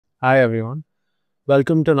Hi everyone,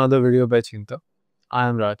 welcome to another video by Cheenta. I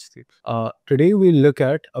am Rajdeep. Today we look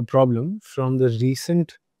at a problem from the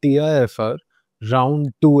recent TIFR round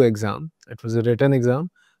 2 exam. It was a written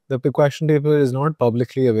exam. The question paper is not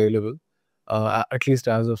publicly available, at least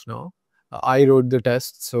as of now. I wrote the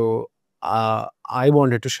test, so I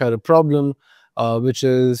wanted to share a problem which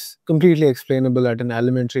is completely explainable at an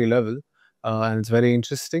elementary level, and it's very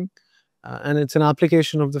interesting. And it's an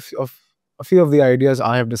application of of a few of the ideas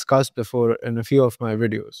I have discussed before in a few of my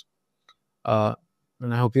videos. Uh,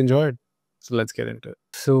 and I hope you enjoyed. So let's get into it.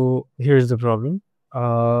 So here's the problem.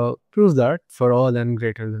 Prove that for all n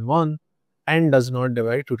greater than 1, n does not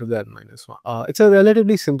divide 2 to the n minus 1. It's a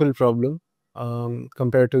relatively simple problem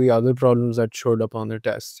compared to the other problems that showed up on the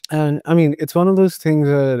test. And I mean, it's one of those things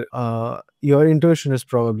where your intuition is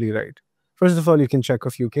probably right. First of all, you can check a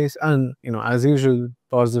few cases and, as usual,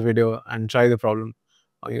 pause the video and try the problem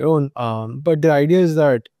on your own. But the idea is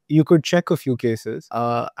that you could check a few cases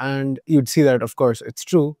and you'd see that, of course, it's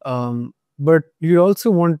true. But you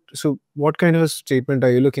also want, so what kind of a statement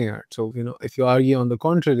are you looking at? So, if you argue on the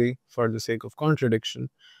contrary for the sake of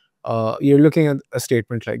contradiction, you're looking at a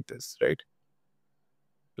statement like this, right?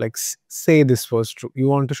 Like say this was true. You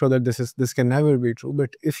want to show that this can never be true.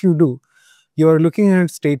 But if you do, you are looking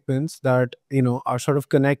at statements that, are sort of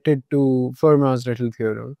connected to Fermat's little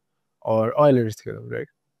theorem or Euler's theorem, right?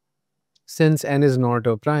 Since n is not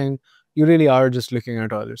a prime, you really are just looking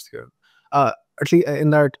at Euler's theorem. At least in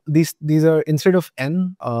that these are, instead of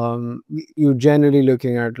n, you're generally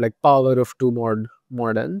looking at like power of 2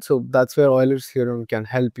 mod n. So that's where Euler's theorem can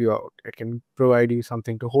help you out. It can provide you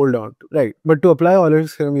something to hold on to, right? But to apply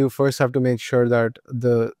Euler's theorem, you first have to make sure that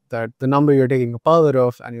the number you're taking a power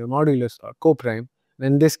of and your modulus are co-prime.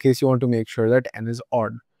 In this case, you want to make sure that n is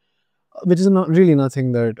odd, which is not really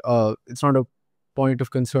nothing that it's not a point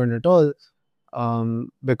of concern at all.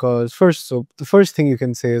 Because the first thing you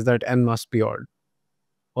can say is that n must be odd.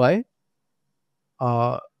 Why?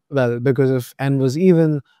 Well, because if n was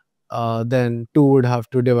even, then 2 would have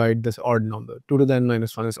to divide this odd number. 2 to the n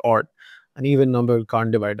minus 1 is odd. An even number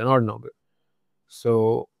can't divide an odd number.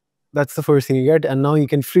 So that's the first thing you get. And now you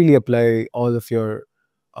can freely apply all of your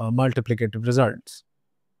multiplicative results.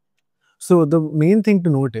 So the main thing to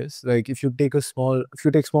notice, like if you take small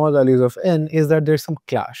values of n, is that there's some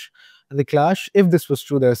clash. And the clash, if this was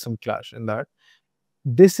true, there's some clash in that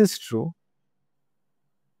this is true,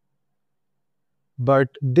 but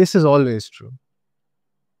this is always true,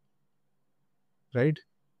 right?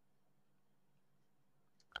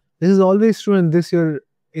 This is always true, and this here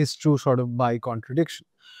is true sort of by contradiction.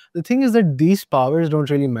 The thing is that these powers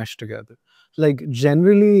don't really mesh together. Like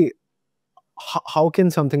generally, how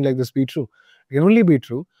can something like this be true? It can only be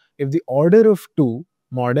true if the order of 2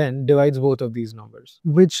 mod n divides both of these numbers.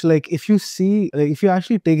 Which, like, if you see, like, if you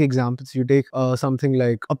actually take examples, you take something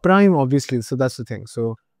like a prime, obviously. So that's the thing.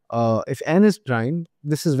 So if n is prime,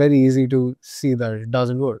 this is very easy to see that it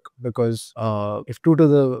doesn't work, because if 2 to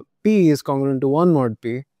the p is congruent to 1 mod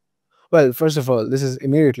p, well, first of all, this is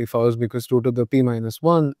immediately false, because 2 to the p minus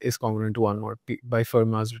 1 is congruent to 1 mod p by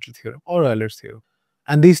Fermat's little theorem or Euler's theorem.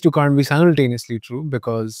 And these two can't be simultaneously true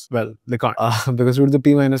because, well, they can't. Because 2 to the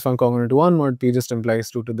p minus 1 congruent to 1 mod p just implies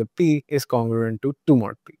 2 to the p is congruent to 2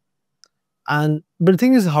 mod p. But the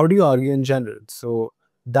thing is, how do you argue in general? So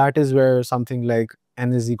that is where something like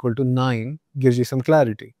n is equal to 9 gives you some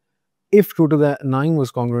clarity. If 2 to the 9 was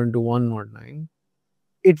congruent to 1 mod 9,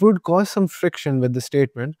 it would cause some friction with the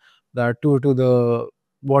statement that 2 to the,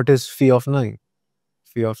 what is phi of 9?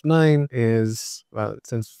 Phi of 9 is, well,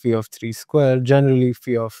 since phi of 3 square, generally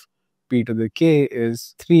phi of p to the k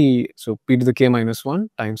is 3. So p to the k minus 1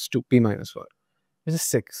 times 2p minus 1, which is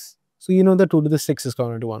 6. So you know that 2 to the 6 is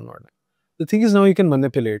congruent to 1 mod 9. The thing is, now you can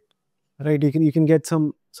manipulate, right? You can get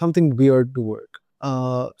something weird to work.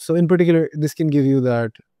 So in particular, this can give you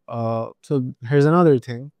that. So here's another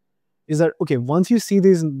thing, is that, okay, once you see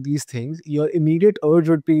these things, your immediate urge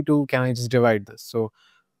would be to, can I just divide this? So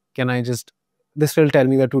this will tell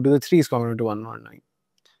me that 2 to the 3 is congruent to 1 mod 9.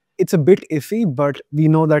 It's a bit iffy, but we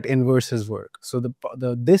know that inverses work. So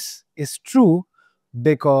this is true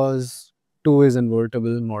because 2 is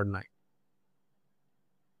invertible mod 9.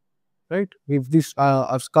 Right?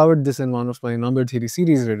 I've covered this in one of my number theory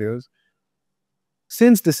series videos.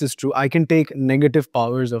 Since this is true, I can take negative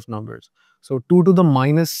powers of numbers. So 2 to the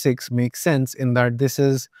minus 6 makes sense in that this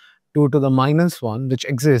is 2 to the minus 1, which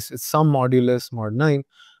exists. It's some modulus mod 9.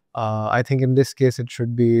 I think in this case, it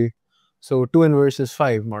should be, so 2 inverse is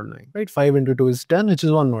 5 mod 9, right? 5 into 2 is 10, which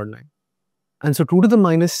is 1 mod 9. And so 2 to the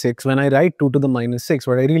minus 6, when I write 2 to the minus 6,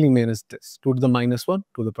 what I really mean is this: 2 to the minus 1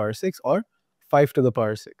 to the power 6, or 5 to the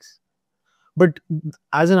power 6. But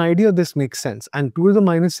as an idea, this makes sense. And 2 to the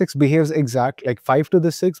minus 6 behaves like 5 to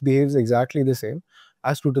the 6 behaves exactly the same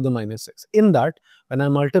as 2 to the minus 6. In that, when I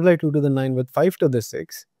multiply 2 to the 9 with 5 to the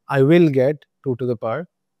 6, I will get 2 to the power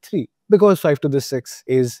 3, because 5 to the 6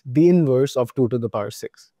 is the inverse of 2 to the power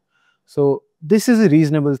 6. So this is a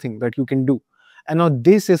reasonable thing that you can do. And now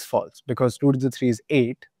this is false, because 2 to the 3 is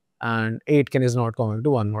 8, and 8 is not common to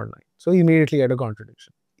 1 mod 9. So you immediately get a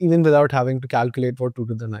contradiction, even without having to calculate what 2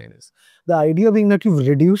 to the 9 is. The idea being that you've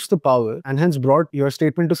reduced the power and hence brought your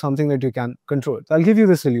statement to something that you can control. So I'll give you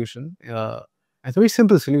the solution. It's a very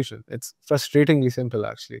simple solution. It's frustratingly simple,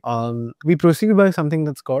 actually. We proceed by something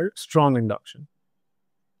that's called strong induction.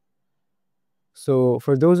 So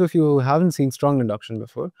for those of you who haven't seen strong induction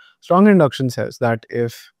before, strong induction says that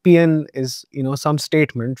if Pn is, some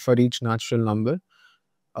statement for each natural number,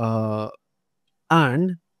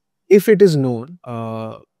 and if it is known,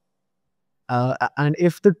 and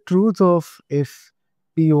if the truth of if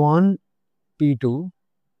P1, P2,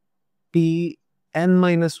 Pn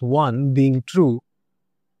minus 1 being true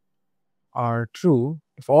are true,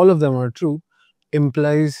 if all of them are true,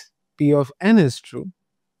 implies P of n is true.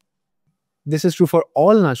 This is true for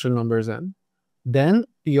all natural numbers n, then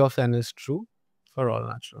P of n is true for all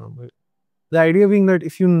natural numbers. The idea being that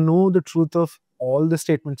if you know the truth of all the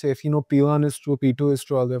statements, say if you know P1 is true, P2 is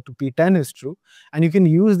true, all the way up to P10 is true, and you can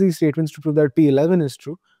use these statements to prove that P11 is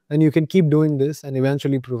true, then you can keep doing this and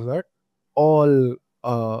eventually prove that all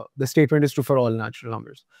the statement is true for all natural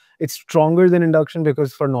numbers. It's stronger than induction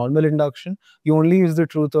because for normal induction, you only use the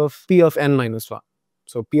truth of P of n minus 1.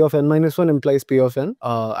 So P of n minus 1 implies P of n,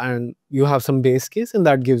 and you have some base case, and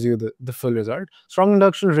that gives you the full result. Strong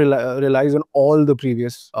induction relies on all the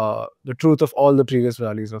previous, the truth of all the previous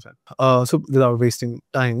values of n. So without wasting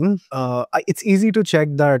time, it's easy to check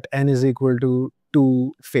that n is equal to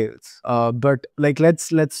 2 fails. But like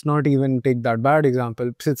let's not even take that bad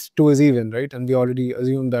example, since 2 is even, right? And we already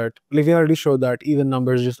assume that, like we already showed that even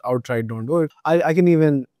numbers just outright don't work. I can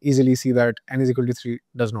even easily see that n is equal to 3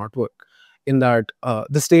 does not work. In that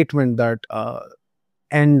the statement that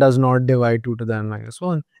n does not divide 2 to the n minus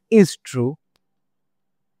 1 is true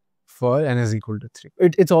for n is equal to 3.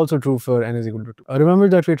 It's also true for n is equal to 2. Remember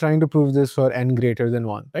that we're trying to prove this for n greater than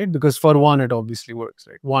 1, right? Because for 1, it obviously works,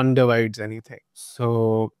 right? 1 divides anything.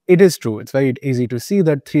 So it is true. It's very easy to see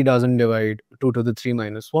that 3 doesn't divide 2 to the 3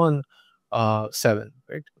 minus 1, 7,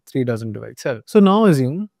 right? 3 doesn't divide 7. So now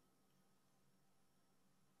assume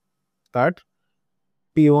that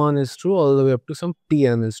P1 is true all the way up to some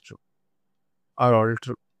Pm is true, are all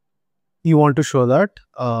true. You want to show that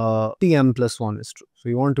Pm plus 1 is true. So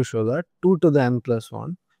you want to show that 2 to the m plus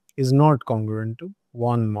 1 is not congruent to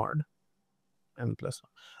 1 mod m plus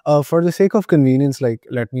 1. For the sake of convenience, like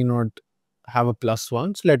let me not have a plus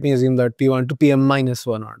 1. So let me assume that P1 to Pm minus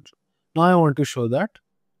 1 are true. Now I want to show that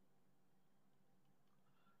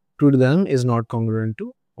 2 to the m is not congruent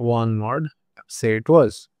to 1 mod, say it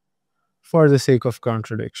was. For the sake of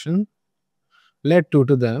contradiction, let 2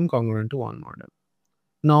 to the m congruent to 1 mod m.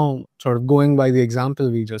 Now, sort of going by the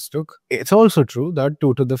example we just took, it's also true that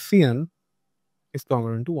 2 to the phi is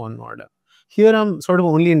congruent to 1 mod m. Here I'm sort of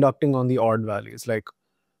only inducting on the odd values, like,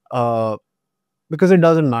 because it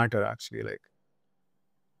doesn't matter actually, like,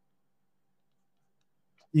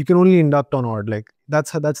 you can only induct on odd, like,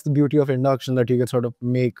 that's the beauty of induction, that you can sort of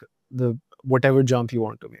make the whatever jump you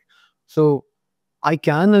want to make. So I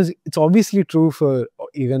can, it's obviously true for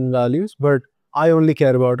even values, but I only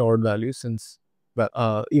care about odd values since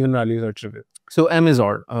even values are trivial. So m is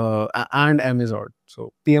odd, and m is odd.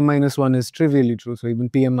 So Pm minus 1 is trivially true, so even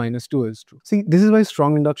Pm minus 2 is true. See, this is why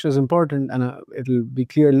strong induction is important, and it'll be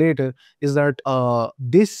clear later, is that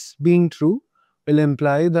this being true will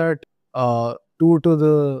imply that 2 to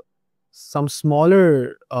the some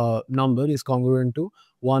smaller number is congruent to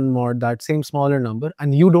 1 mod that same smaller number,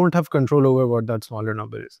 and you don't have control over what that smaller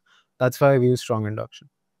number is. That's why we use strong induction.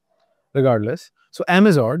 Regardless, so m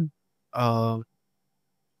is odd.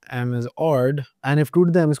 M is odd, and if 2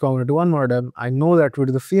 to the m is congruent to 1 mod m, I know that 2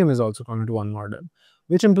 to the phi m is also congruent to 1 mod m,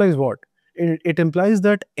 which implies what? It implies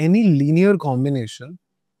that any linear combination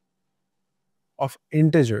of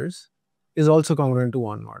integers is also congruent to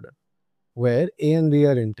 1 mod m, where a and b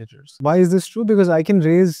are integers. Why is this true? Because I can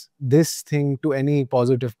raise this thing to any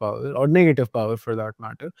positive power or negative power for that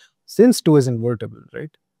matter, since 2 is invertible,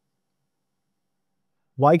 right?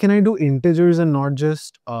 Why can I do integers and not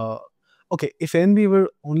just okay, if n b were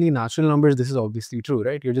only natural numbers, this is obviously true,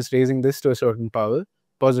 right? You're just raising this to a certain power,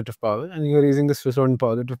 positive power, and you're raising this to a certain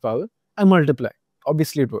positive power and multiply.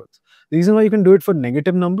 Obviously it works. The reason why you can do it for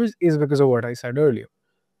negative numbers is because of what I said earlier.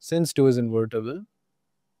 Since 2 is invertible,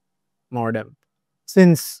 mod m.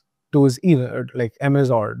 Since 2 is even, like m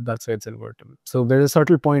is odd, that's why it's invertible. So there's a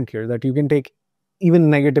subtle point here that you can take even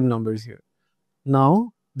negative numbers here.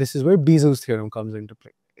 Now, this is where Bezo's theorem comes into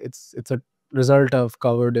play. It's a result I've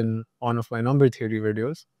covered in one of my number theory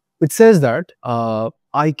videos. It says that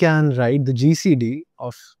I can write the GCD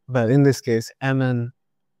of, well, in this case, mn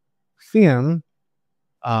phi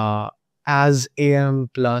as am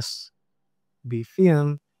plus b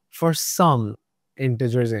phi for some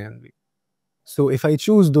integers a and b. So if I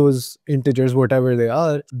choose those integers, whatever they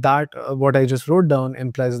are, that what I just wrote down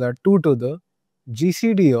implies that 2 to the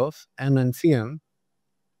GCD of m and phi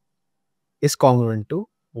is congruent to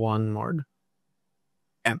 1 mod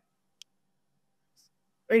m.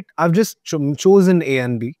 Right? I've just chosen a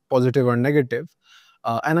and b, positive or negative,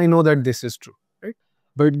 and I know that this is true. Right?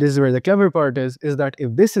 But this is where the clever part is that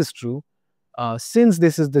if this is true, since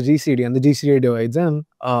this is the GCD and the GCD divides m,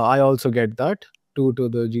 I also get that 2 to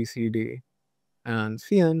the GCD and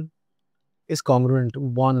phi is congruent to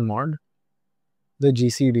 1 mod the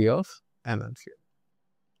GCD of m and phi.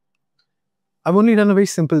 I've only done a very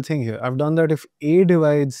simple thing here. I've done that if A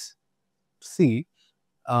divides C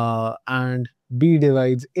and B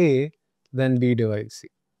divides A, then B divides C.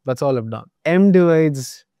 That's all I've done. M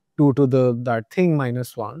divides 2 to the that thing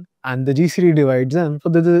minus 1, and the GCD divides M. So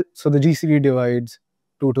the GCD divides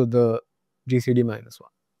 2 to the GCD minus 1.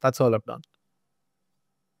 That's all I've done.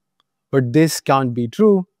 But this can't be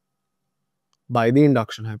true by the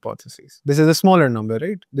induction hypothesis. This is a smaller number,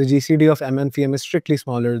 right? The GCD of M and phi is strictly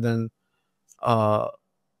smaller than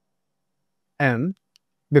M,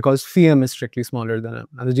 because phi is strictly smaller than m,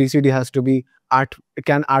 and the GCD has to be it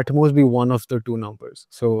can at most be one of the two numbers.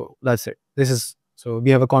 So that's it. So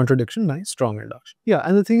we have a contradiction, nice, strong induction. Yeah,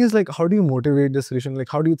 and the thing is, like, how do you motivate the solution? Like,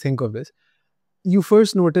 how do you think of this? You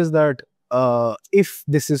first notice that if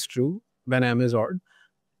this is true when m is odd,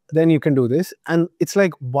 then you can do this. And it's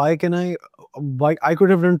like, why I could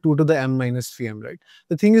have done 2 to the m minus phi, right?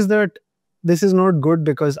 The thing is that this is not good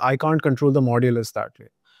because I can't control the modulus that way.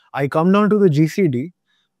 I come down to the GCD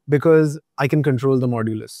because I can control the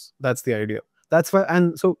modulus. That's the idea. That's why,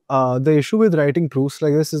 and so the issue with writing proofs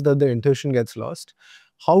like this is that the intuition gets lost.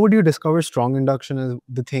 How would you discover strong induction as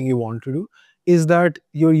the thing you want to do? Is that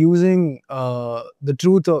you're using the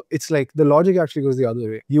truth of, it's like the logic actually goes the other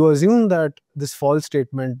way. You assume that this false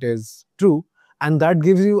statement is true, and that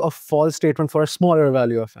gives you a false statement for a smaller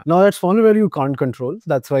value of m. Now that smaller value you can't control,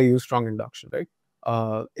 that's why I use strong induction, right?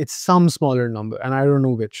 It's some smaller number, and I don't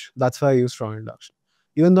know which. That's why I use strong induction.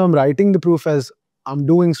 Even though I'm writing the proof as I'm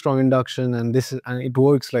doing strong induction and it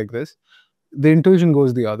works like this, the intuition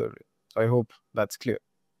goes the other way. So I hope that's clear.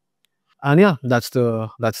 And yeah, that's the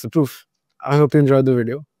proof. I hope you enjoyed the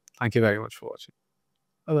video. Thank you very much for watching.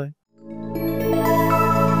 Bye bye.